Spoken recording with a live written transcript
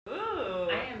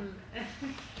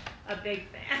a big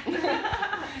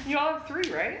fan. You all have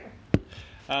 3, right?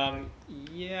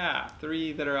 Yeah,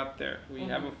 3 that are up there. We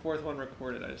have a 4th one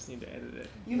recorded. I just need to edit it.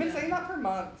 You've been saying that for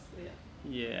months.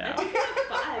 Yeah. I think I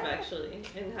have 5 actually,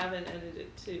 and haven't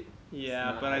edited 2.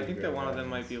 Yeah, but I think that one of them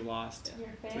might be lost. Your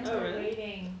fans are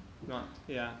waiting. No,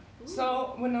 yeah.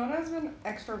 So Winona's been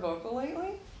extra vocal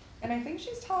lately, and I think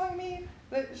she's telling me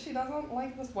that she doesn't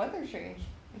like this weather change,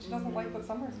 and she doesn't like that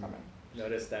summer's coming.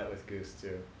 Noticed that with Goose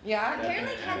too. Yeah?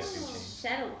 Apparently Definitely cats attitude change.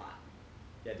 shed a lot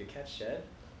Yeah, do cats shed?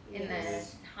 in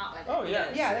this hot weather. Oh, yeah.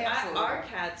 Yeah, they absolutely Our do.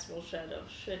 cats will shed a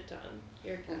shit ton.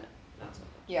 Your cat, not so much.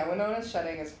 Yeah, Winona's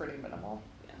shedding is pretty minimal.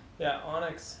 Yeah,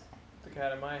 Onyx, the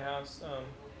cat in my house,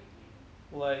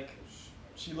 like,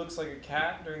 she looks like a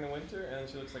cat during the winter, and then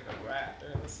she looks like a rat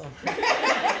during the summer.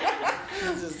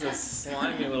 It's just a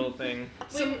slimy little thing.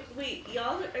 Wait,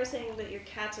 y'all are saying that your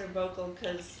cats are vocal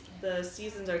because the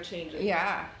seasons are changing.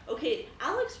 Yeah. Okay,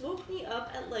 Alex woke me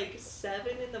up at like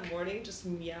 7 in the morning just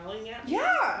meowing at me.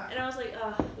 Yeah. And I was like,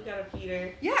 oh, we gotta feed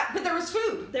her. Yeah, but there was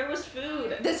food. There was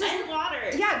food This is- and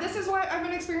water. Yeah, this is what I've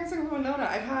been experiencing with Winona.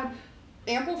 I've had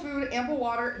ample food, ample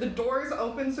water. The door's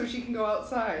open so she can go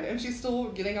outside, and she's still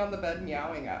getting on the bed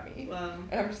meowing at me. Wow.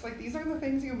 And I'm just like, these are the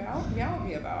things you meow at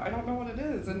me about. I don't know what it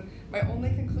is. And my only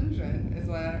conclusion is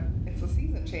that it's a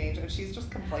season change, and she's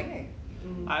just complaining.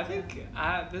 I think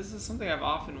this is something I've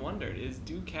often wondered, is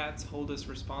do cats hold us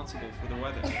responsible for the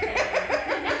weather?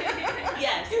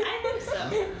 Yes, I think so.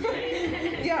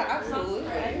 Yeah,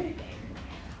 absolutely.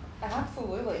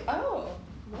 Absolutely. Oh.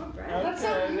 More bread. That's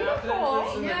so beautiful.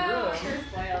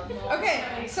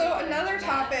 Okay, so another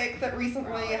topic that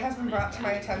recently has been brought to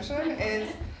my attention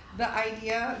is the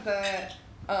idea that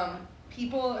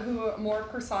people who more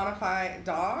personify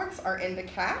dogs are into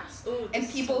cats, Ooh, and this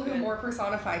is people so who good. more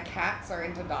personify cats are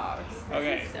into dogs.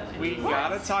 Okay, we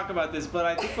gotta talk about this, but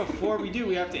I think before we do,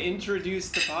 we have to introduce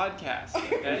the podcast,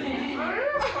 okay?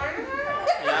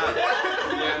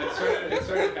 Yeah, it's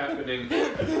sort of happening. Very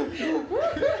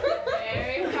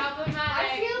problematic.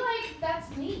 I feel like that's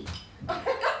me.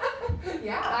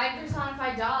 Yeah. I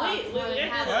personify dogs. Wait, more than wait,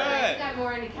 cats, wait. but I think I'm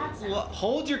more into cats now. Well,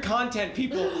 hold your content,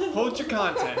 people. Hold your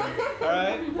content,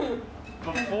 alright?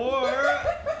 Before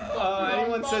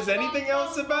anyone says anything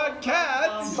else about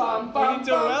cats, we need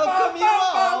to welcome you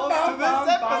all to this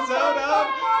episode of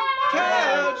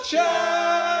Cat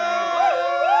Chat!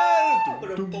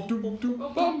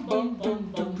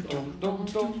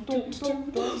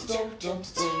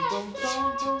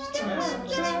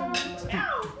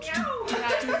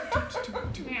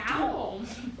 Meow.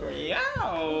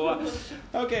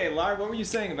 Okay, Lara, what were you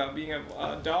saying about being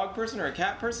a dog person or a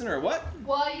cat person or what?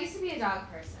 Well, I used to be a dog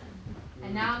person,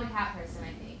 and now I'm a cat person,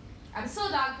 I think. I'm still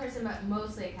a dog person, but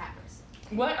mostly a cat person.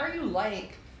 What are you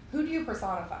like? Who do you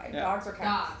personify? Yeah. Dogs or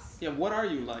cats? Dogs. Yeah, what are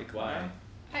you like? Why?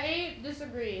 I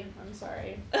disagree. I'm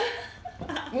sorry.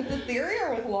 With the theory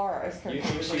or with Laura's You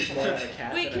think she's more of a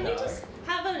cat Wait, than can a we dog? just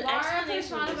have an Laura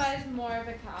explanation? personifies more of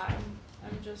a cat.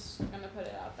 I'm just gonna put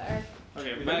it out there.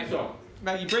 Okay, You Maggie, think so?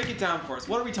 Maggie, break it down for us.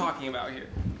 What are we talking about here?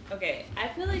 Okay, I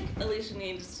feel like Alicia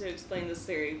needs to explain this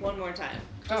theory one more time,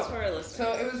 just for our listeners.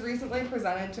 So it was recently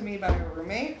presented to me by a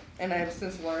roommate, and I've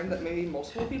since learned that maybe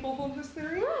multiple people hold this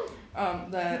theory,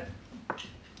 that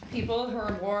people who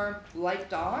are more like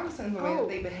dogs and the way that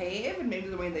they behave and maybe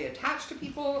the way they attach to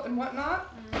people and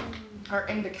whatnot are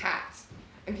into cats.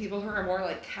 And people who are more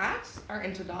like cats are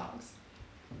into dogs.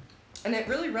 And it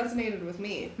really resonated with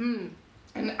me.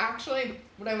 And actually,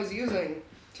 what I was using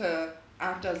to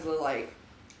act as the, like,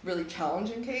 really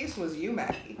challenging case was you,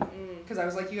 Maggie. Because I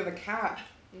was like, you have a cat,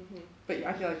 but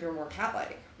I feel like you're more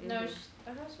cat-like. No, I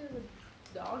thought she was a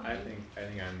dog. I think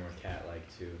I'm more cat-like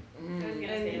too. I was gonna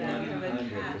say that. You have a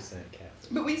cat. 100% cat.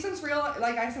 But we since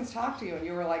I since talked to you and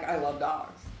you were like, I love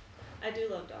dogs. I do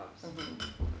love dogs.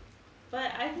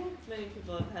 But I think many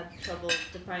people have had trouble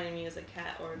defining me as a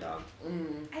cat or a dog.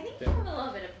 I think you have a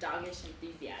little bit of doggish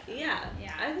enthusiasm. Yeah,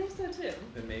 I think so too.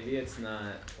 But maybe it's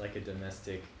not like a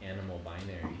domestic animal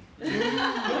binary.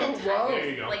 There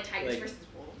you go. Like tigers Like- versus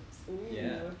wolves. Ooh.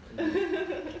 Yeah.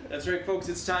 That's right, folks.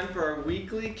 It's time for our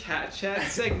weekly Cat Chat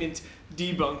segment,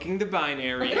 Debunking the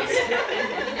Binaries. Can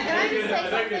I just say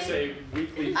I'm not gonna something? say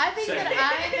weekly. I think segment.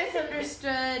 that I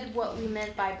misunderstood what we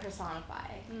meant by personify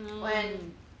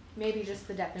when maybe just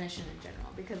the definition in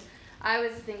general, because I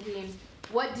was thinking,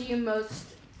 what do you most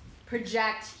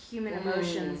project human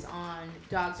emotions on,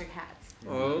 dogs or cats?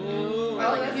 Oh.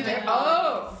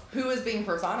 Who is being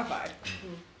personified?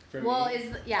 For Well,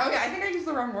 me, yeah. Okay, I think I used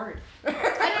the wrong word. Maybe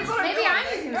I'm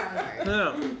using the wrong word.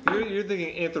 No, you're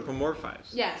thinking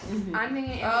anthropomorphize. Yes, I'm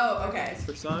thinking. Oh, okay.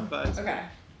 Personifies. Okay.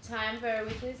 Time for our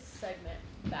weekly segment.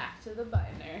 Back back to the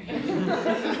binary.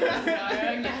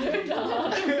 Sorry, cat or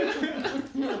dog.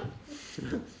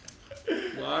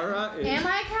 Lara is. Am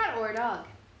I a cat or a dog?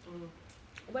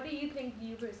 What do you think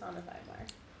you personify more?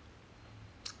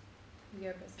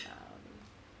 Your personality.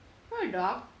 Or a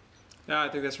dog. Yeah, I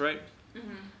think that's right.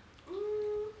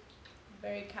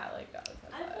 Very cat-like dogs.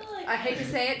 I feel like I hate to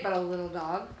say it, but a little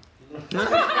dog. Don't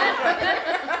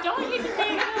hate to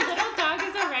say it, a little dog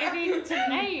is arriving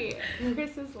tonight.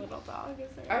 Chris's little dog is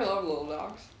I arriving. love little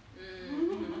dogs.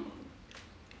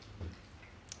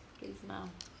 Gizmo.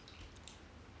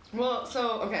 Well,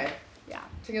 so, okay. Yeah.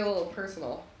 To get a little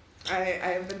personal, I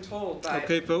have been told that.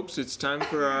 Okay, folks, it's time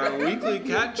for our weekly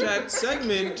cat chat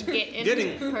segment.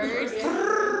 Getting personal.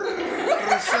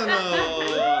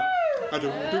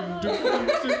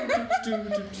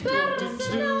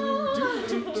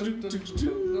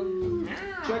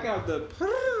 Check out the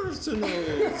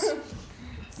personals.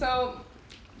 So,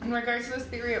 in regards to this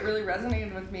theory, it really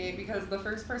resonated with me because the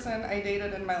first person I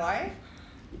dated in my life,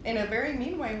 in a very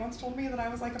mean way, once told me that I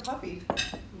was like a puppy.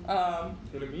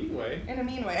 In a mean way. In a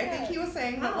mean way. I think he was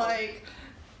saying that, like,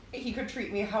 he could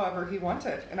treat me however he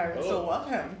wanted, and I would still love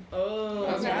him. Oh,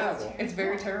 that's Yeah, terrible. it's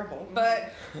very terrible.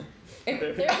 But There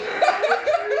was no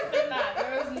truth in that.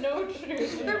 There was no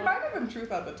truth in there that. might have been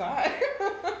truth at the time.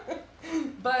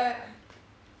 But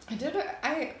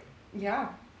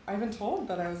I've been told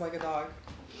that I was like a dog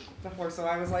before, so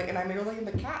I was like, and I'm really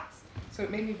into cats. So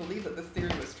it made me believe that this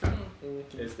theory was true.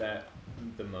 Is that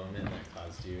the moment that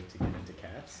caused you to get into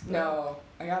cats? No,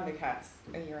 I got into cats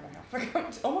a year and a half ago,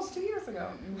 almost 2 years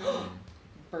ago.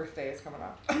 Birthday is coming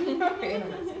up.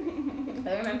 Animals.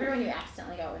 I remember when you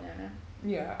accidentally got Winona.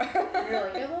 Yeah. You were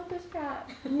like, I love this cat.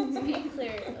 To be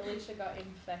clear, Alicia got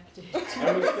infected.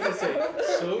 I was gonna say,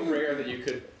 so rare that you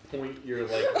could point your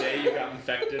like day you got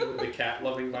infected with the cat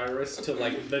loving virus to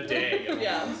like the day.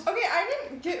 Yeah. Okay, I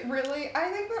didn't get really. I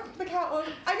think that the cat was.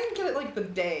 I didn't get it like the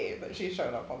day that she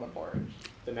showed up on the porch.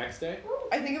 The next day?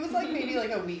 I think it was like maybe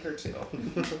like a week or two.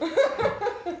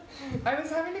 I was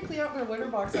having to clean out their litter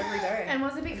box every day. And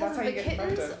was it because That's of how the you get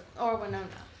kittens infected. or Winona?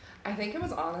 I think it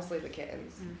was honestly the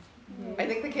kittens. I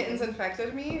think the kittens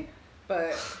infected me,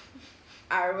 but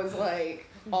I was like,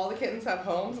 all the kittens have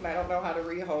homes, and I don't know how to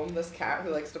rehome this cat who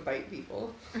likes to bite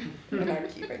people, and I'm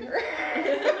keeping her.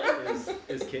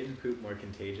 Is kitten poop more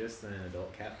contagious than an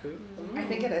adult cat poop? I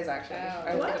think it is actually. Oh.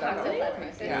 I looked it up. Toxic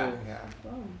left Yeah, yeah.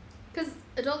 Because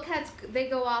adult cats, they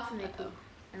go off and they poop.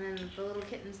 And then the little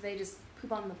kittens, they just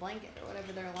poop on the blanket or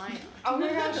whatever they're lying on. Oh my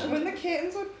gosh, when the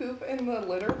kittens would poop in the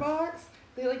litter box,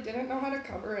 they like didn't know how to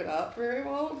cover it up very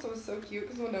well, so it was so cute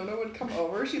because Winona would come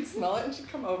over, she'd smell it and she'd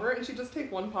come over and she'd just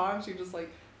take one paw and she'd just like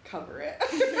cover it.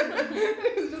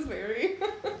 It was just very,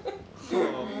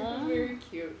 Oh. very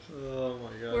cute. Oh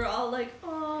my god. We're all like,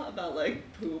 oh, about like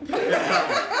poop.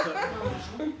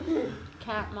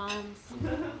 Cat moms.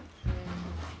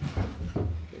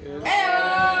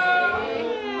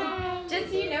 Just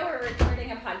so you know, we're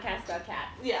recording a podcast about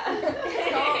cats. Yeah.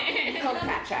 It's called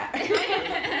Cat Chat.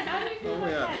 Oh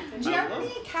yeah. Do you have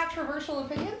any controversial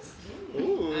opinions?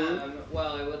 Ooh.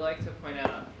 Well, I would like to point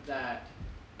out that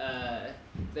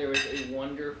there was a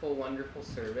wonderful, wonderful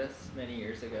service many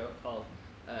years ago called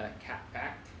Cat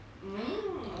Fact.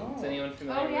 Is anyone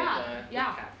familiar with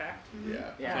Cat Fact?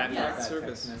 Yeah. Yeah. Cat Yeah. fact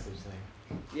service. Message thing.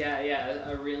 Yeah,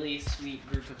 a really sweet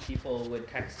group of people would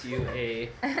text you a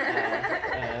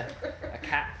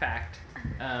cat fact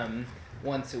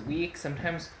once a week,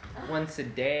 sometimes once a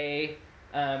day,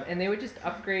 and they would just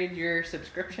upgrade your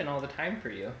subscription all the time for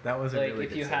you. That was a like really if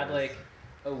good you had service. like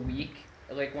a week,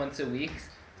 like once a week,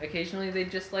 occasionally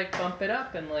they'd just like bump it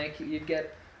up and like you'd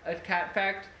get a cat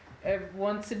fact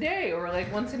once a day or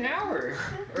like once an hour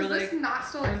or Does like this not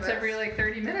still once exist? every like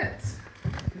 30 minutes.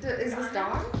 Is this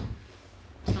gone?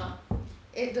 Huh?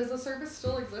 Does the service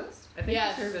still exist? I think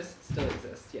Yes. the service still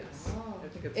exists, yes. Oh. I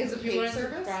think it's Is it You paid want to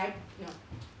service? subscribe?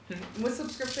 With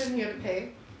subscription you had to pay?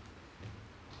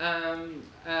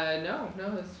 No,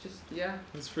 it's just, yeah.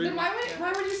 It's free. Then why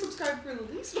would you subscribe for the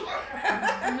least one?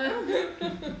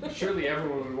 Surely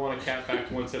everyone would want a cat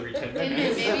fact once every 10 Maybe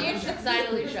minutes. you should sign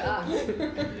Alicia up.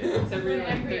 It's every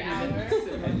like 30 minutes.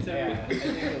 It's Yeah, I every,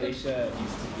 think Alicia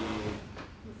used to be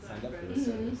signed up for this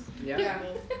service. yeah.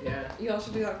 You all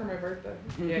should do that for my birthday.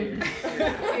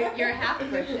 Your half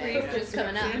birthday is just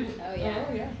coming up. Oh yeah.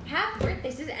 Oh yeah. Half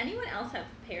birthdays. Does anyone else have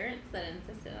parents that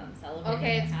insisted on celebrating?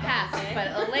 Okay, it's half past, birthday? but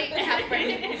a late half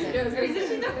birthday. Or is this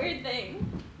just a weird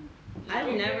thing?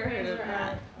 I've never heard of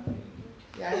that.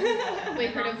 Yeah. Wait,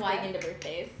 heard of mom's what? big into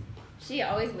birthdays. She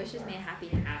always wishes me a happy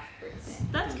half birthday.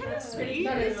 That's kind of sweet.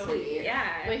 That is sweet.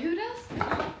 Yeah. Wait, who does?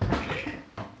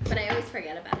 But I always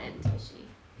forget about it until she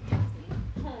texts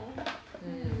me.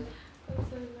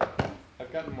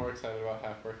 more excited about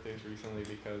half birthdays recently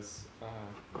because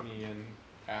me and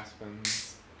Aspen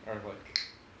are like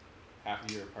half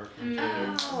a year apart from each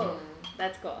other. Oh,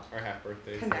 that's cool. Our half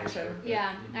birthdays. Connection.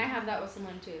 Yeah, I have that with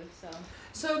someone too. So.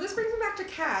 So this brings me back to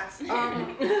cats.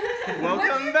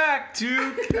 Welcome back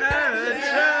to Cat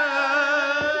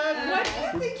Chat. What do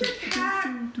you think your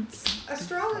cat's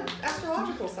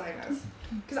astrological sign is?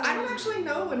 Because I don't actually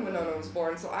know when Winona was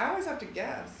born, so I always have to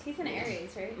guess. He's an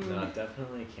Aries, right? No,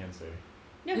 definitely Cancer.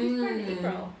 No, he's born in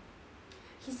April.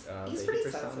 He's But he pretty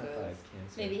personifies sensitive.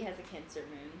 Cancer. Maybe he has a Cancer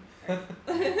moon.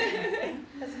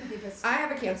 I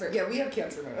have a Cancer. Yeah, we have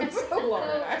Cancer moons. Laura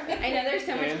and I. I know there's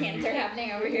so much Cancer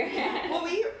happening over here. Well,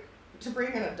 to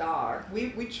bring in a dog,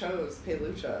 we chose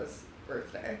Pelucha's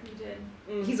birthday. You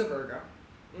did. He's a Virgo.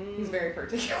 He's very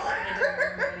particular. I don't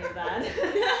remember any of that.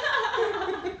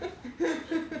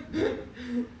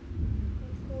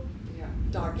 Yeah,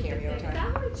 dog cameo Is time.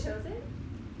 that how we chose it?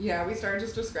 Yeah, we started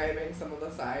just describing some of the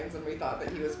signs, and we thought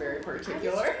that he was very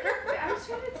particular. I was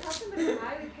trying to tell somebody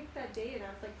why we picked that date, and I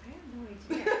was like, I have no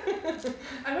idea.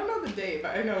 I don't know the date,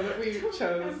 but I know that we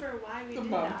chose Remember why we the did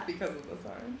month that. because of the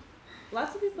sign.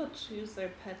 Lots of people choose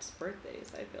their pets'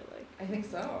 birthdays, I feel like. I think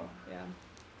so. Yeah.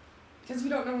 Because we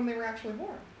don't know when they were actually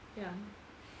born. Yeah.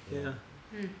 Yeah.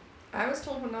 I was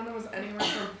told Winona was anywhere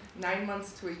from 9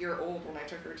 months to a year old when I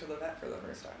took her to the vet for the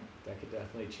first time. That could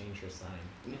definitely change her sign.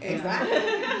 Exactly.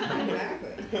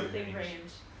 Exactly. Big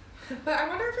range. But I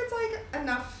wonder if it's like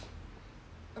enough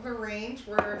of a range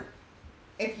where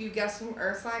if you guess from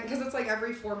Earth sign, because it's like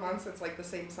every 4 months it's like the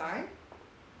same sign.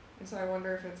 And so I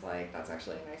wonder if it's like, that's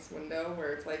actually a nice window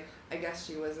where it's like, I guess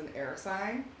she was an air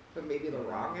sign, but maybe the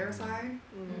wrong air sign,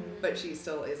 but she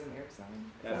still is an air sign.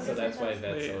 So that's why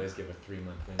vets always give a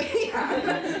 3-month window.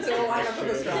 Yeah, so we'll line up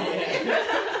with astrology.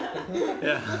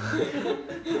 Yeah.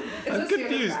 It's I'm a standard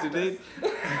confused. Did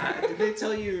practice. they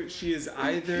tell you she is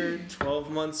either 12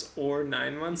 months or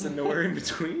 9 months and nowhere in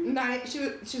between? She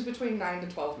was between 9 to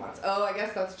 12 months. Oh, I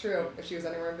guess that's true. If she was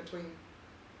anywhere in between,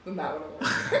 then that would have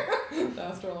worked. The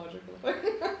astrological thing.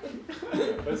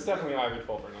 But it's definitely either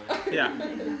 12 or 9. Yeah,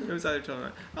 it was either 12 or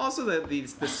 9. Also, that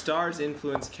the stars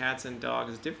influence cats and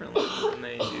dogs differently than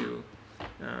they do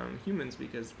humans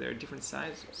because they're different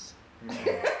sizes. And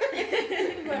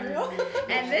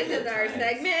this is our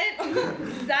segment,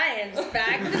 Science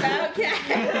Facts About Cats.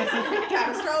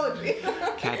 Cat astrology.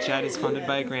 Cat Chat is funded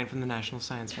by a grant from the National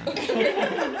Science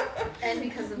Foundation. And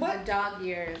because of the dog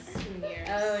years, human years.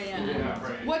 Oh, yeah. Yeah,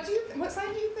 right. What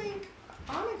sign do you think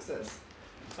Onyx is?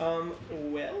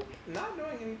 Well, not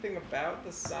knowing anything about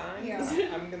the signs,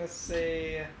 Yeah. I'm gonna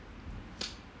say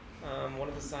one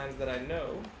of the signs that I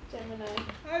know. Gemini.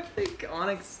 I think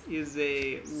Onyx is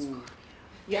a. Ooh.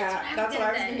 Yeah, that's what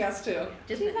I was gonna guess too.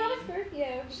 Just She's the not a name.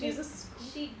 Scorpio. She's a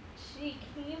She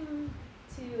came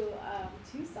to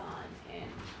Tucson in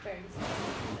very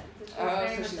Scorpio. So Oh,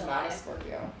 so she's not a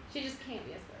Scorpio. She just can't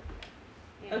be a Scorpio.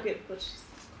 Yeah. Okay, but she's.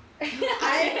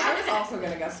 I was also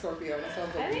gonna guess Scorpio, and it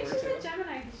sounds I like think you she's were a too.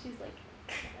 Gemini because she's like,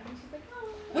 oh.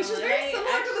 Which is very I similar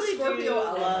to the actually Scorpio do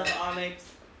element. love Onyx,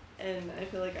 and I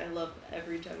feel like I love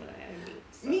every Gemini I meet.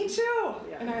 So. Me too.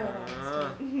 Yeah. And I love Onyx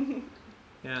too.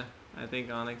 Yeah, I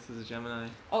think Onyx is a Gemini.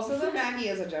 Also, the Maggie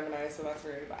is a Gemini, so that's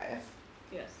very biased.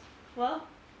 Yes. Well,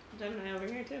 Gemini over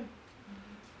here too.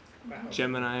 Wow.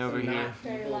 Gemini over here. Not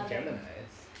Very evil loving.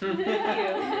 Geminis.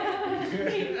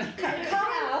 Common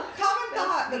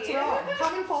thought that's wrong.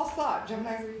 Common false thought.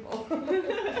 Geminis are evil.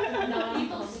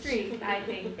 Evil streak, I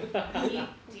think.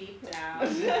 Deep down, I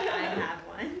have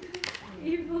one.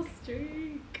 Evil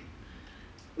streak.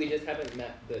 We just haven't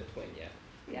met the twin yet.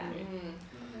 Yeah.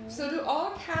 So do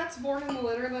all cats born in the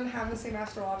litter then have the same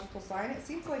astrological sign? It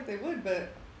seems like they would,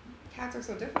 but cats are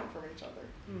so different from each other.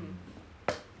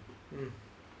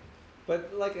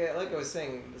 But like I was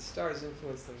saying, the stars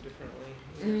influence them differently.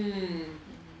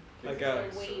 Like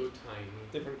So tiny.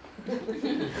 different.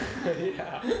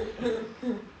 Yeah.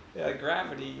 Yeah,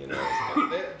 gravity. You know,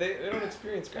 they don't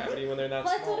experience gravity when they're that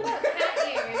Plus, small. what about cat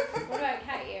ears? What about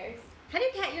cat ears? How do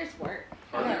cat years work?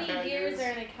 How many cat years ears?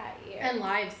 are in a cat year? And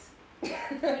lives. Yeah,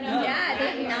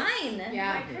 they have 9.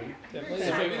 Yeah. Definitely.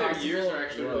 So maybe their years are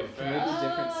actually really Can there fast. be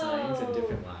different signs and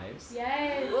different lives?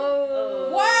 Yes.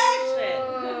 Whoa.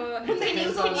 What? Can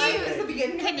Is the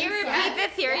beginning Can you of their repeat the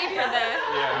theory for the...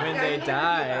 Yeah. When they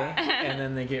die and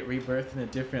then they get rebirthed in a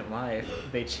different life,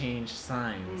 they change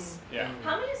signs. Yeah.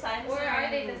 How many signs? Or are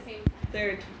they the same?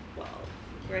 They're 12,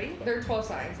 right? There are 12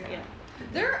 signs, yeah. Yeah.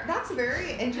 That's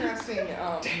very interesting.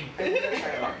 I think it's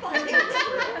true.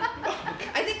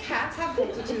 I think cats have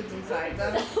multitudes inside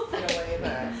them in a way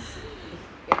that,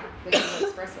 yeah, they can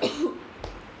express it.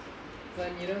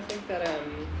 Glenn, you don't think that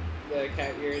the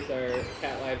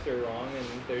cat lives are wrong, and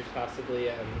there's possibly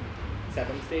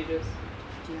 7 stages.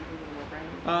 Do you have any more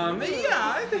brain?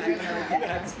 Yeah, I think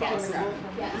that's possible.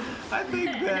 Yes. I think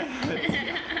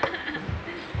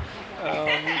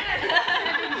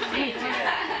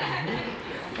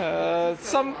that.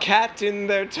 Some cat in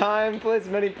their time plays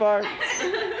many parts.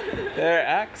 Their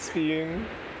acts being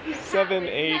 7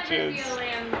 ages.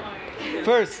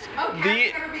 First, Oh,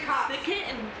 cats can never be cops. The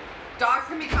kitten. Dogs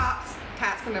can be cops.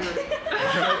 Cats can never be.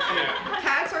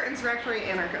 Cats are insurrectionary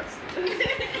anarchists.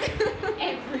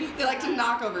 They like to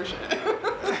knock over shit.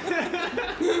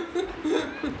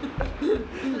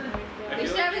 We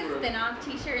should have a spin-off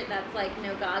t-shirt that's like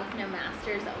no gods, no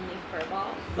masters, only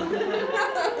furballs.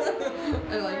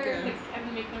 I like it. And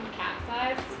then make them cat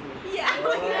size. Yeah.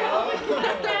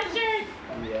 That shirt.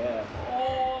 Yeah.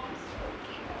 Oh,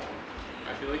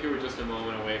 I feel like you were just a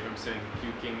moment away from saying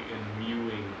puking and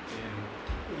mewing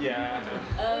in. Yeah.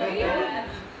 Oh yeah.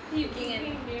 Puking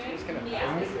and Just gonna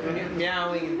meowing.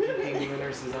 meowing and peeking in the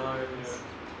nurse's arms.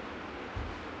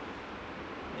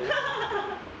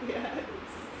 Yes.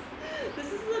 This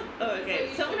is the. Oh, okay.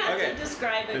 Someone has Okay. to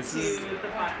describe it This to is the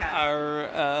podcast.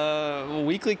 Our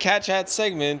weekly cat chat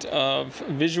segment of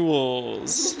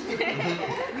visuals.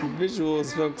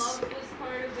 Visuals, folks.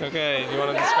 Okay, do you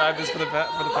want to describe this for the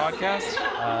podcast?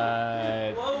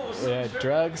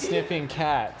 Drug sniffing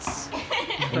cats.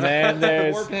 And then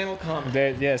there's 4-panel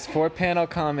comic. Yes, 4-panel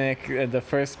comic. The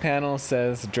first panel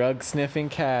says drug sniffing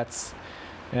cats,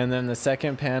 and then the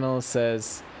second panel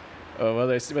says, oh well,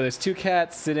 there's 2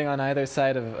 cats sitting on either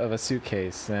side of a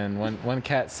suitcase, and one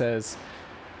cat says,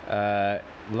 a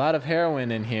lot of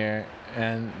heroin in here,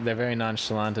 and they're very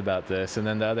nonchalant about this, and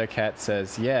then the other cat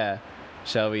says, yeah,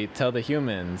 shall we tell the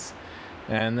humans?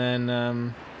 And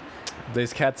then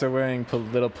these cats are wearing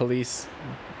little police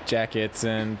jackets,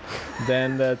 and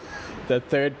then the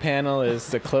third panel is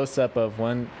the close-up of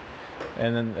one,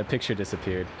 and then the picture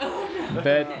disappeared.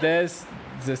 But there's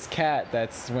this cat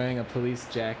that's wearing a police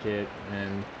jacket,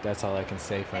 and that's all I can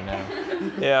say for now.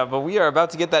 Yeah, but we are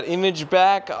about to get that image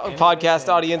back. Podcast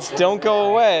audience, don't go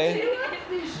away.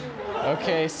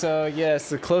 Okay, so yes,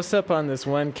 the close-up on this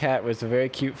one cat was a very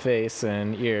cute face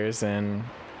and ears, and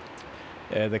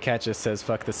the cat just says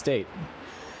 "fuck the state."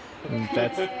 And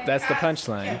that's the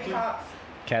punchline. Can't be cops.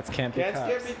 Cats can't be Cats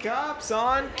cops. can't be cops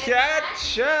on Cat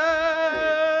Chat.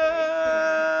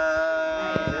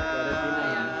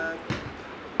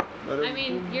 I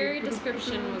mean, your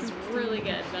description was really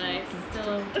good, but I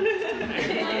still love to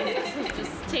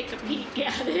just take a peek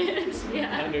at it.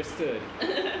 Yeah. Understood.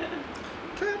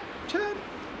 Cat Chat.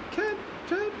 Cat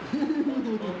Chat.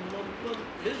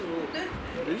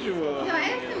 Visual. So I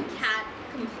have some cat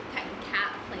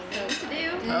playing to do.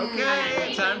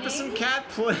 Okay, time for some cat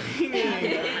playing.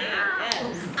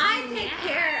 I take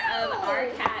care of our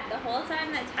cat the whole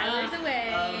time that Tyler's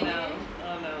away. Oh no.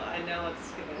 I know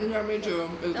what's gonna. Yeah, me too.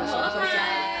 It's The so whole sad.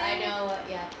 time. I know what,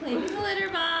 yeah. Cleaning the litter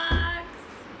box,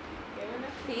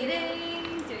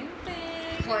 feeding, doing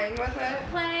things, Playing with it.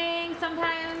 playing.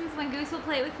 Sometimes when Goose will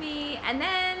play with me, and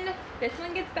then this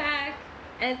one gets back,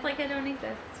 and it's like I don't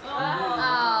exist.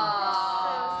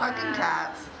 Oh. Fucking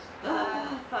cats.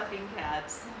 Fucking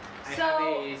cats. I have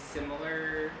a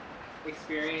similar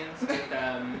experience with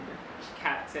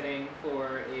cat sitting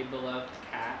for a beloved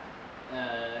cat,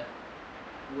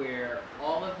 where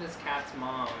all of this cat's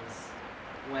moms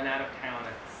went out of town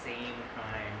at the same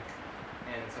time,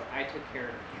 and so I took care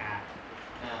of the cat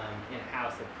in a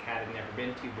house that the cat had never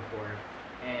been to before,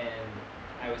 and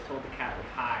I was told the cat would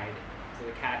hide, so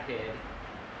the cat hid.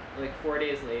 Like 4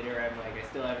 days later, I'm like, I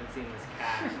still haven't seen this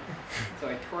cat. So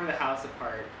I tore the house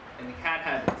apart, and the cat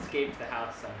had escaped the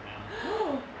house somehow.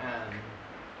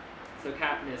 So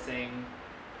cat missing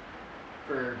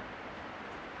for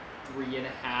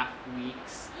 3.5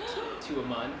 weeks to a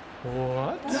month.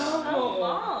 What? So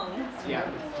long. Yeah.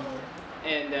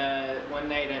 And one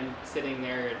night I'm sitting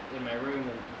there in my room,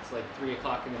 and it's like 3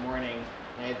 o'clock in the morning,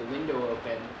 and I had the window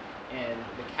open, and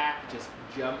the cat just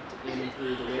jumped in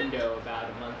through the window about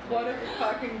a month What later. a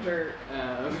fucking jerk.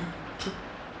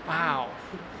 Wow.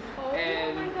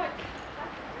 And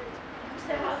To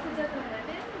the house it doesn't live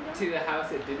in? to the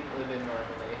house it didn't live in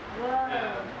normally.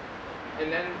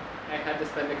 And then I had to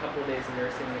spend a couple days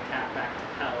nursing the cat back to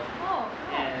health. Oh,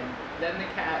 And then the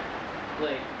cat,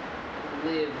 like,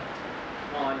 lived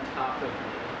on top of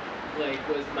me. Like,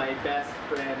 was my best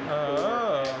friend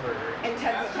Oh. forever.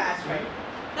 Intense attachment.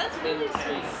 That's really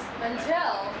Intense sweet.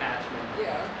 Until. attachment.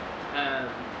 Yeah.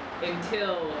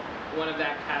 Until one of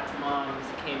that cat's moms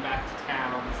came back to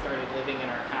town, started living in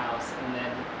our house, and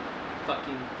then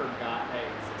fucking forgot I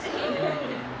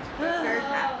existed.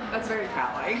 That's very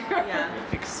cat-like. Yeah.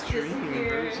 Extreme Disappear.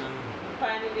 version.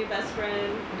 Find a new best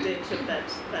friend, ditch a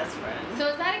best friend. So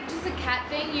is that just a cat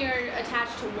thing? You're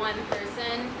attached to one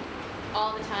person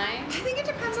all the time? I think it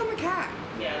depends on the cat.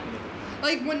 Yeah.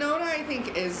 Like Winona, I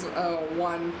think, is a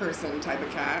one-person type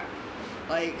of cat.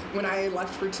 Like when I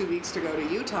left for 2 weeks to go to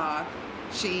Utah,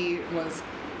 she was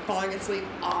falling asleep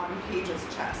on Paige's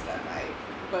chest at night.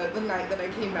 But the night that I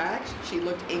came back, she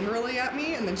looked angrily at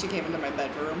me, and then she came into my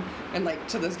bedroom. And like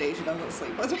to this day, she doesn't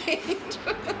sleep with me.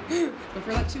 But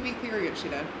for that 2-week period, she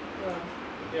did.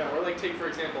 Yeah, or like take for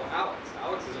example Alex.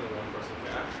 Alex isn't a one-person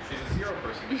cat. She's a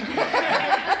zero-person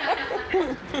cat.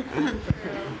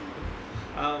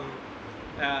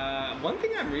 One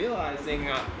thing I'm realizing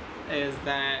is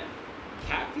that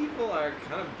cat people are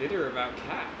kind of bitter about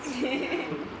cats.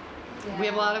 We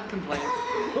have a lot of complaints.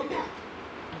 It's okay.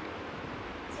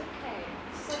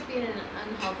 It's like being in an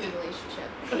unhealthy relationship.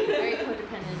 Very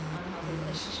codependent, unhealthy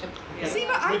relationship. Yeah. See,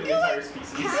 but I With the feel entire like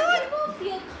species. Some people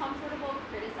feel comfortable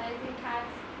criticizing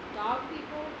cats. Dog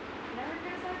people never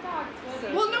criticize dogs.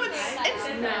 Well, no, it's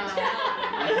no.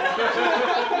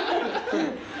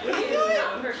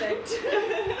 Perfect.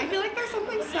 I feel like there's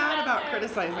something sad about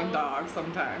criticizing dogs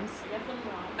sometimes. I guess I'm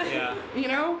wrong. Yeah. You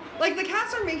know? Like the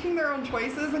cats are making their own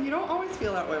choices and you don't always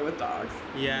feel that way with dogs.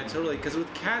 Yeah, totally. Because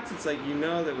with cats, it's like you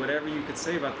know that whatever you could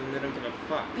say about them, they don't give a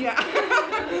fuck. Yeah.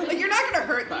 Like you're not gonna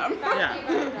hurt them. Yeah,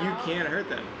 you can't hurt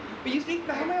them. But you speak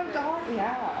badly of a dog?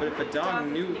 Yeah. But if a dog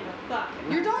knew,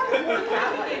 Your dog is more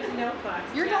cat-like. Gives no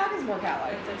fucks. Your dog is more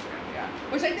cat-like. That's so true. Yeah.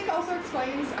 Which I think also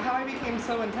explains how I became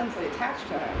so intensely attached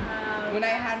to him. When I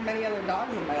had many other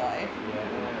dogs in my life.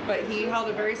 But he held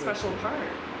a very special part.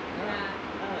 Yeah.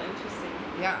 Oh, interesting.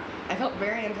 Yeah. I felt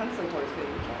very intensely towards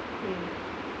Baby Jack. I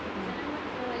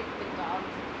feel like the dogs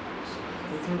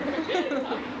are punishing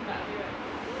us.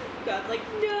 God's like,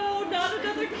 no, not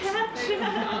another cat.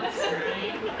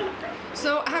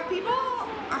 So have people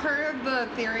heard the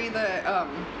theory that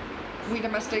we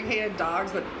domesticated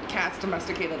dogs but cats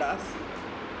domesticated us?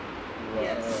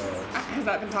 Yes. Has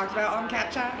that been talked about on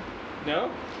Cat Chat?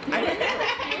 no? Alicia.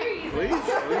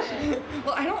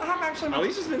 Well, I don't have actually much.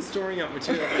 Alicia's been storing up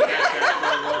material for Cat Chat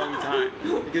for a long time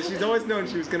because she's always known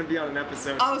she was going to be on an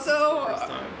episode. Also, the first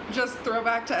time. just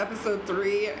throwback to episode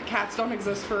 3, cats don't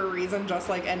exist for a reason, just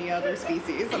like any other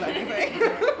species and anything.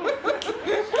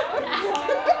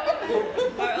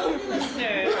 Our only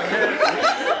listener.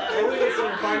 Only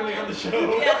listener finally on the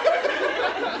show.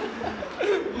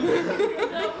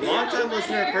 Long-time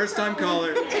listener, first-time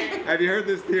caller. Have you heard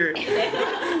this theory?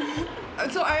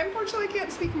 So I unfortunately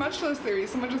can't speak much to this theory.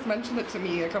 Someone just mentioned it to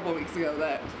me a couple weeks ago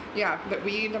that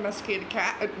we domesticated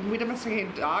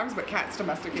dogs, but cats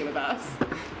domesticated us.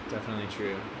 Definitely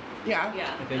true. Yeah.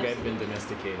 Yeah. I think I've been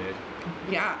domesticated.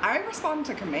 Yeah, I respond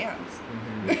to commands.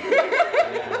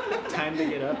 Yeah. Time to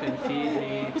get up and feed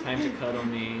me. Time to cuddle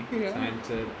me. Yeah. Time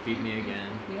to feed me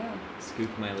again. Yeah. Scoop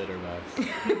my litter box. And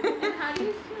how do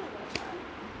you feel about that?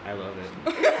 I love it.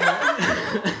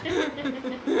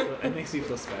 It makes me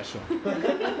feel special.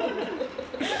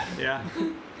 Yeah.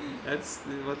 That's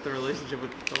what the relationship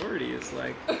with authority is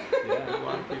like. Yeah. A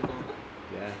lot of people.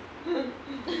 Yeah.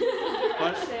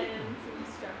 But Some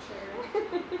structure.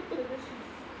 So this is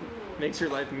cool. makes your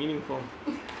life meaningful.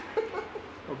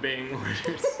 Obeying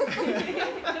orders.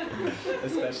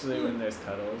 Especially when there's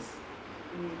cuddles.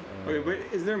 Okay, but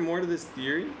is there more to this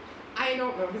theory? I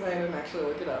don't know because I didn't actually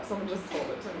look it up. Someone just told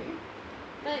it to me.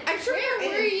 But I'm sure where there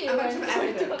were is you? a bunch of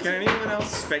evidence. Can anyone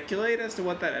else speculate as to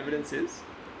what that evidence is?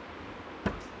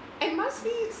 It must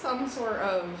be some sort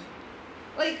of,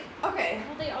 like, okay,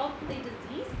 Well, they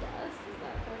diseased us. Is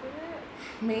that part of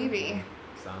it? maybe.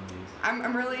 Zombies.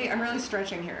 I'm really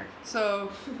stretching here.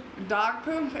 So, dog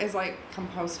poop is like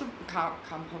compostable.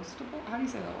 Compostable? How do you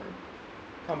say that word?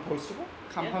 Compostable?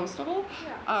 Compostable.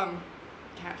 Yeah.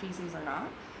 Cat feces are not.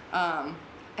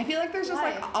 I feel like there's just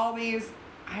Why? like all these.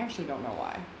 I actually don't know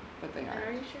why, but they Are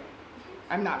are. you sure?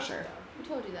 I'm not sure. Who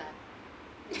told you that?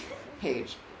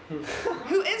 Paige,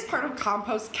 who is part of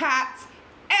Compost Cats.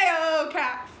 Ayo,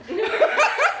 cats.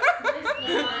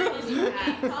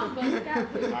 Compost cat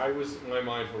food. I was, my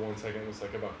mind for 1 second was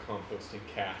like about composting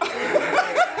cats.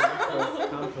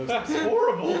 Compost. That's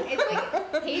horrible. It's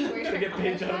like Paige, where's To your get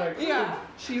Paige out of that. Yeah,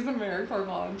 she's an AmeriCorps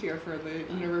volunteer for the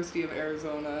University of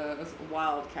Arizona's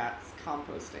Wildcats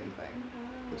composting thing,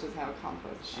 which is how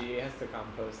compost. She has to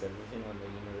compost everything on the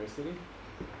university.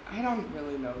 I don't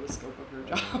really know the scope of her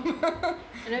job.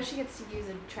 I know she gets to use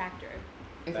a tractor.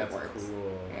 If That's it works.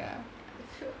 cool. Yeah.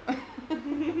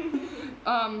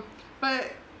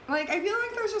 But like I feel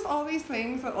like there's just all these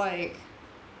things that like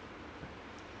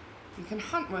you can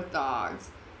hunt with dogs.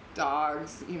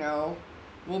 dogs,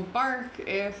 will bark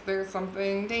if there's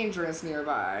something dangerous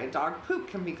nearby. Dog poop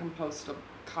can be compostable.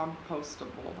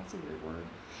 That's a weird word.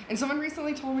 And someone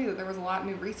recently told me that there was a lot of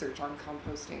new research on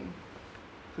composting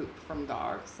poop from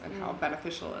dogs and how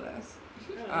beneficial it is.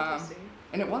 Oh, interesting.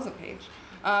 And it was a page.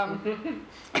 But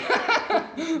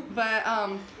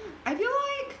I feel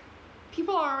like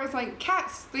people are always like,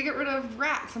 cats, they get rid of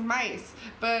rats and mice.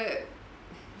 But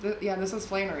this was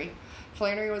Flannery.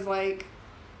 Flannery was like,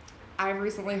 I've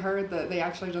recently heard that they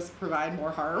actually just provide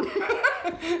more harm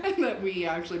and that we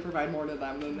actually provide more to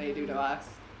them than they do to us,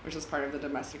 which is part of the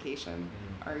domestication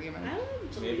argument. I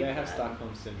don't believe Maybe I have that.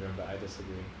 Stockholm syndrome, but I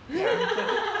disagree. Yeah.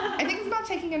 I think it's not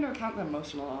taking into account the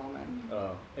emotional element.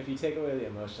 Oh, if you take away the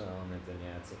emotional element, then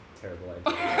yeah, it's a terrible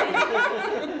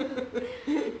idea.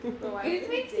 It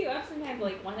wakes you up sometimes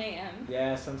like 1 a.m.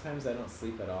 Yeah, sometimes I don't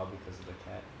sleep at all because of the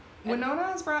cat. Winona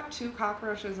has brought 2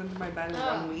 cockroaches into my bed in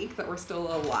 1 week that were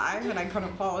still alive, and I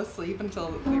couldn't fall asleep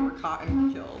until they were caught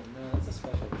and killed. No, that's a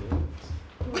special case.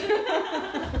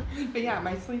 But yeah,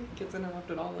 my sleep gets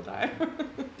interrupted all the time.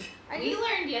 We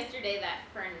learned yesterday that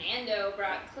Fernando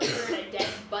brought Clifford a dead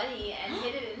bunny and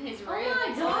hid it in his room. my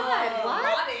until God, it was what?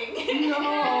 rotting.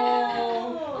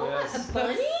 No. Yes. A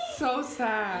bunny? So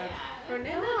sad. Yeah.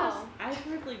 Fernando Wow. I've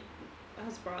heard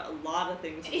has brought a lot of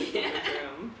things to the kids'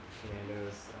 room.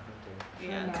 Fernando's a hunter.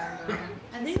 Yeah.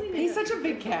 I think we need He's such a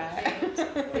big cat.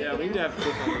 Yeah, we need to have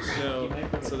Cliff on the show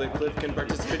so that Cliff can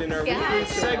participate in our weekly Yeah,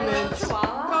 segment,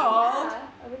 Called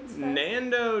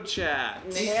Nando Chat.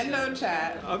 Nando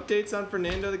Chat. Updates on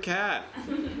Fernando the cat.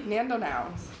 Nando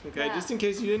nouns. Okay, Yeah. just in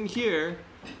case you didn't hear,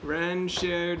 Ren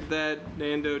shared that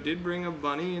Nando did bring a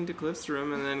bunny into Cliff's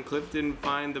room, and then Cliff didn't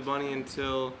find the bunny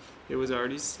until it was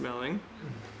already smelling.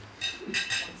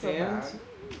 So And bad.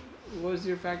 what was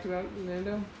your fact about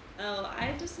Nando? Oh,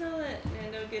 I just know that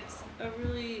Nando gets a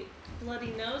really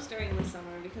bloody nose during the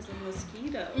summer because of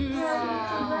mosquitoes.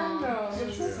 Nando.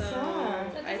 It's so So-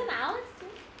 sad. So doesn't Alex do?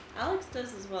 Alex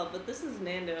does as well, but this is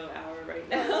Nando hour right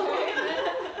Oh,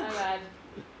 now. my bad.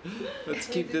 Let's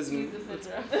keep this.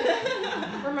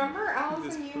 Remember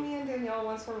Allison, you, me, and Danielle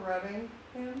once were rubbing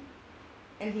him?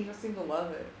 And he just seemed to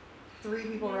love it. 3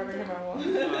 people rubbing him at once.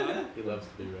 He loves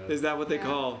to be rubbed. Is that what they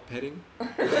call petting?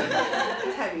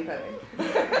 It's heavy petting.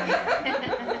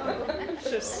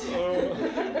 Just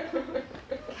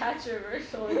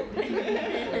Controversial.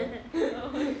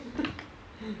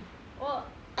 Well,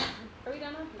 are we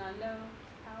done with Nando,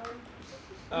 Howard?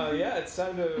 Yeah, it's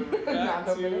time to back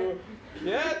Nando to minute. I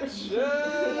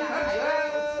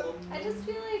just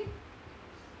feel like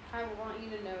I want you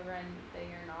to know, Ren, that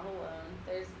you're not alone.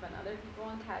 There's been other people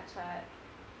on Cat Chat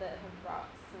that have brought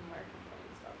similar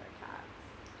complaints about their cats,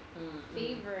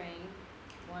 favoring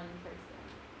one person,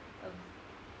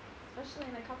 especially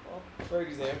in a couple. For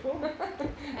example?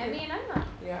 Emmy and Emma.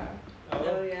 Yeah.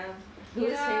 oh yeah. Who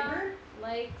is Kira favored?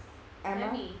 likes Emma?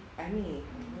 Emmy, Emmy.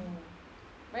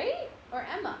 right? Or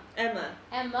Emma? Emma.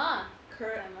 Emma.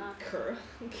 Kira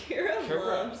Kira.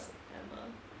 loves Emma.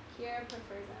 Kira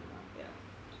prefers Emma. Yeah.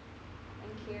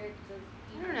 And Kira does.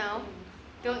 I don't know.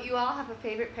 Don't you all have a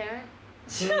favorite parent?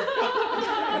 Shit.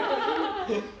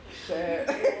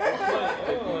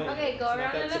 Okay, go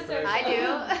around in a circle. I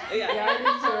do. Yeah,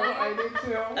 I do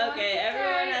too. Okay,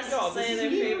 everyone has to say their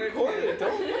favorite recorded.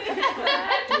 food.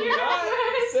 Do not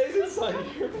say this on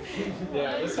your.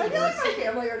 Yeah, this I is feel like my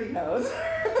family already knows.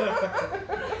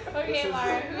 Okay,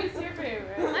 Mara, who's your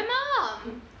favorite? My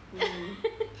mom.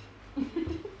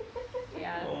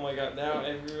 Yeah. Oh my god, now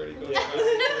everybody goes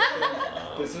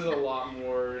This is a lot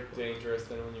more dangerous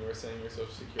than when you were saying your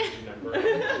social security number. You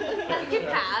can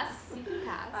pass. You can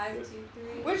pass. 5, 2,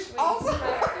 3. Which Wait, also-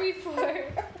 5, 3, 4. God,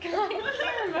 I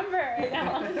can't remember right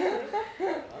now. I'm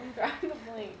drawing a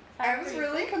blank. I was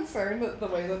really concerned that the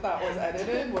way that was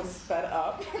edited was sped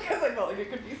up because I felt like it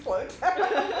could be slowed down.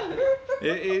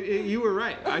 You were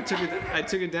right. I took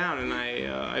it down and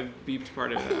I beeped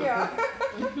part of it out. Yeah.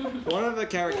 One of the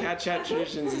Cat Chat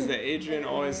traditions is that Adrian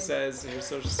always says her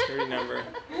social security number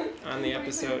on the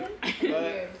episode,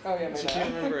 but Oh yeah, my she bad.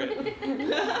 can't remember it.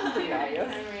 Yeah,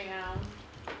 yes. Time right now.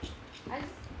 I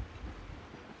just.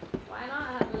 Why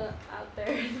not have it out there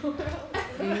in the world?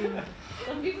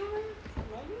 Some people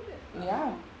might need it.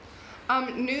 Yeah.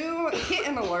 New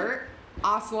kitten alert.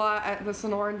 Ocelot at the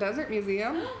Sonoran Desert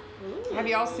Museum. Have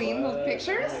you all seen the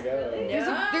pictures? Oh my God.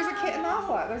 There's a kitten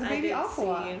ocelot. There's a baby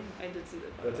ocelot. I did see the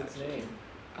What's its name?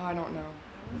 Oh, I don't know.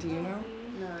 Do you know?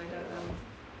 No, I don't know.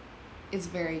 It's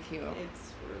very cute.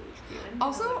 It's really cute.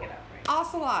 Also, Look it up right now.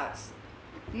 Ocelots,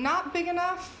 not big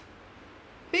enough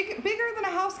bigger than a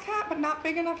house cat, but not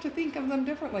big enough to think of them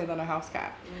differently than a house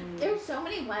cat. There's so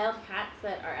many wild cats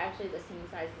that are actually the same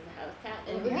size as a house cat,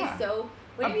 and it would Yeah. be so.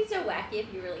 Wouldn't it be so wacky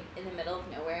if you were like in the middle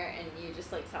of nowhere and you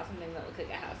just like saw something that looked like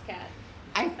a house cat?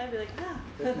 I'd be like, ah.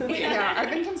 Yeah, I've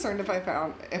been concerned if I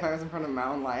was in front of a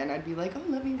mountain lion, I'd be like, oh,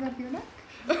 let me rub your neck.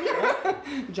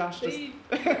 Josh just They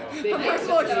from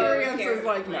personal definitely experience is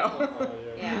like no.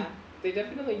 Yeah. They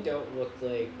definitely don't look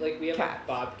like we have Cats. a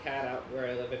bobcat out where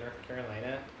I live in North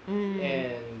Carolina, Mm.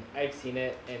 and I've seen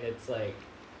it, and it's like,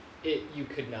 you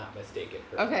could not mistake it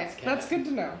for a Okay, house cat. that's good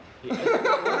to know. Yeah.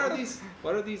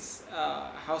 What are these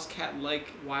house cat like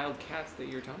wild cats that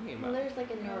you're talking Well, about? there's like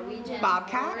a Norwegian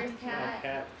Bobcat? forest cat.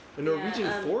 Bobcat. A Norwegian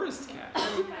Yeah, forest cat.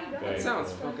 That Very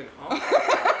sounds cool. fucking awesome.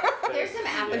 There's some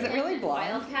Is it really African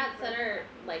blind? wild cats that are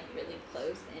like really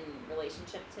close in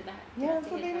relationship to the Yeah, it's a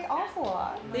domesticated baby house cat.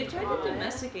 ocelot. They tried to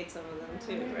domesticate some of them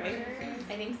too, right?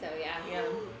 I think so, yeah. Yeah.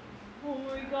 Oh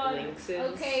my god. Lynxes.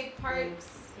 Okay, part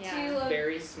Yeah. 2 of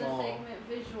Very the small. segment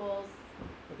visuals.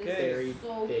 Okay. Very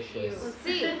So vicious. cute. Let's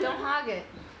see. Don't hog it.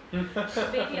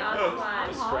 Baby ocelot.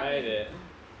 Describe it.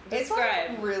 It's Describe.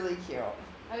 like really cute.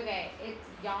 Okay, it's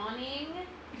yawning.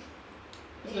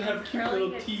 Does it have cute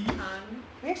little teeth?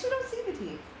 We actually don't see the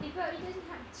teeth. He probably doesn't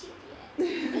have teeth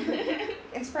yet.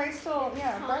 It's probably still,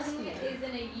 yeah, Tongue breastfeeding. is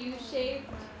in a U-shaped,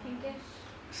 pinkish.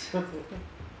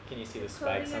 Can you see the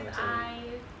spikes on the tongue?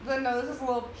 eyes. The nose is a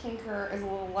little pinker, is a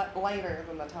little lighter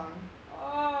than the tongue.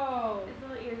 Oh. His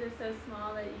little ears are so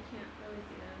small that you can't really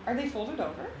see them. Are they folded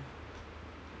over?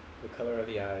 The color of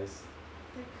the eyes.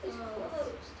 They're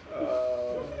closed.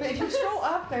 Oh. But if you scroll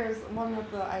up, there's one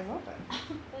with the eyes open.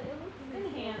 But it looks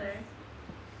enhanced.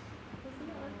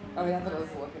 Oh yeah, that does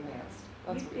look enhanced.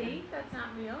 That's You weird. think that's not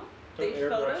real? Don't They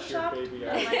airbrush your photoshopped baby the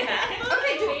eyes.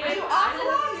 Okay, do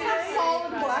ocelots have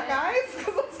solid black eyes?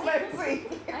 Because that's what I'm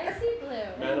seeing. I see blue.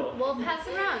 Metal. We'll pass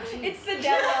it around. It's the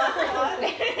devil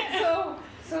ocelot.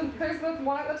 So there's the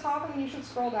one at the top, and you should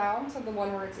scroll down to the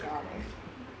one where it's yawning.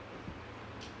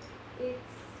 It's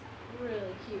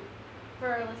really cute for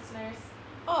our listeners.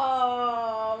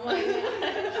 Oh my god.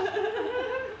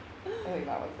 I think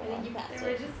that was the I think one. you passed There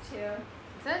were it. just 2. Is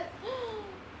that?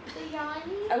 The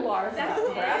yawning. And Laura's That's got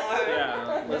the breath.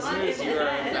 Yeah, listeners, you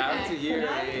are about to hear a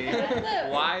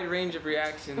wide range of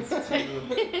reactions to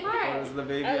what is the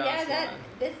baby Oh yeah, ocelot. that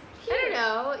this I don't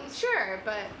know. Sure,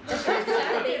 but the first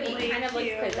time baby Really kind of looks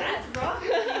cute. possessed.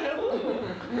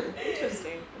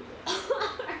 Interesting.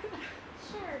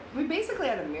 Sure. We basically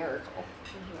had a miracle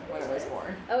when it was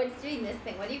born. Oh, it's doing this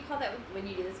thing. What do you call that when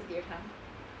you do this with your tongue?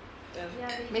 Yeah,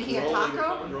 they Making a Rolling your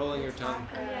taco? tongue, rolling your tongue.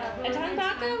 Yeah, A tongue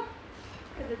taco?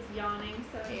 Because it's yawning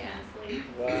so Yeah. intensely.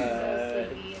 What? So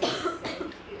sleepy and so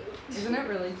cute. Isn't it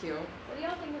really cute? What do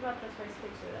y'all think about the first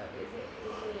picture though? Is it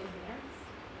enhanced?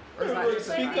 Or is that Everybody just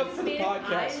speak like- up for the Made its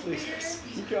podcast, eyes please. bigger.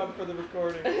 Speak up for the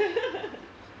recording.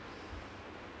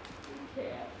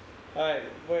 Okay. Alright,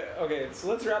 okay, so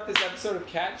let's wrap this episode of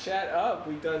Cat Chat up.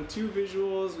 We've done 2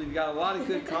 visuals, we've got a lot of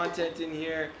good content in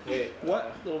here. Wait,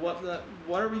 What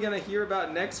are we gonna hear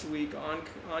about next week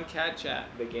on Cat Chat?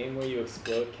 the game where you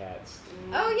explode cats.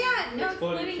 Oh yeah, no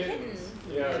Exploding exploding kittens. kittens.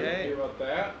 Yeah, Okay. okay. Hear about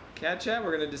that? Cat Chat,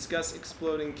 we're gonna discuss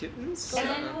exploding kittens. And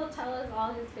then he'll tell us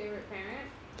all his favorite parent.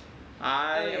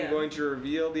 I Oh, am yeah. going to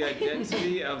reveal the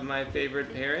identity of my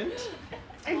favorite parent.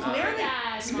 It's Uh, nearly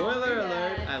Dad, Spoiler Mom,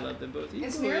 alert, Dad. I love them both equally.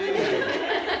 it's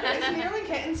nearly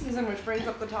kitten season, which brings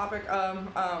up the topic of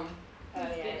Oh yeah,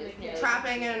 it was nearly-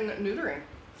 trapping and neutering.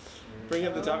 Bring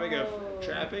up the topic of Oh.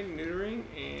 trapping, neutering,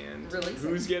 and Releasing.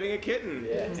 who's getting a kitten.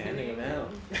 Yeah, handing them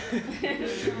out.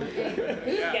 Who's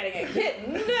Yeah. getting a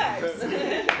kitten next? We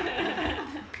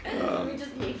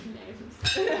just gave names.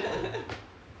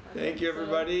 Thank you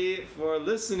everybody for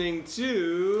listening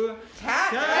to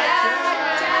Cat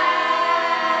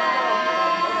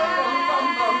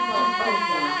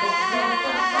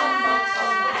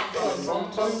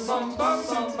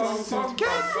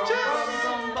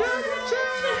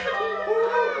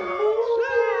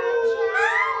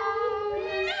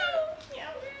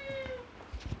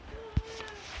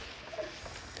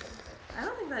I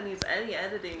don't think that needs any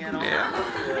editing at all.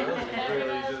 Yeah.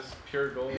 Really just pure gold.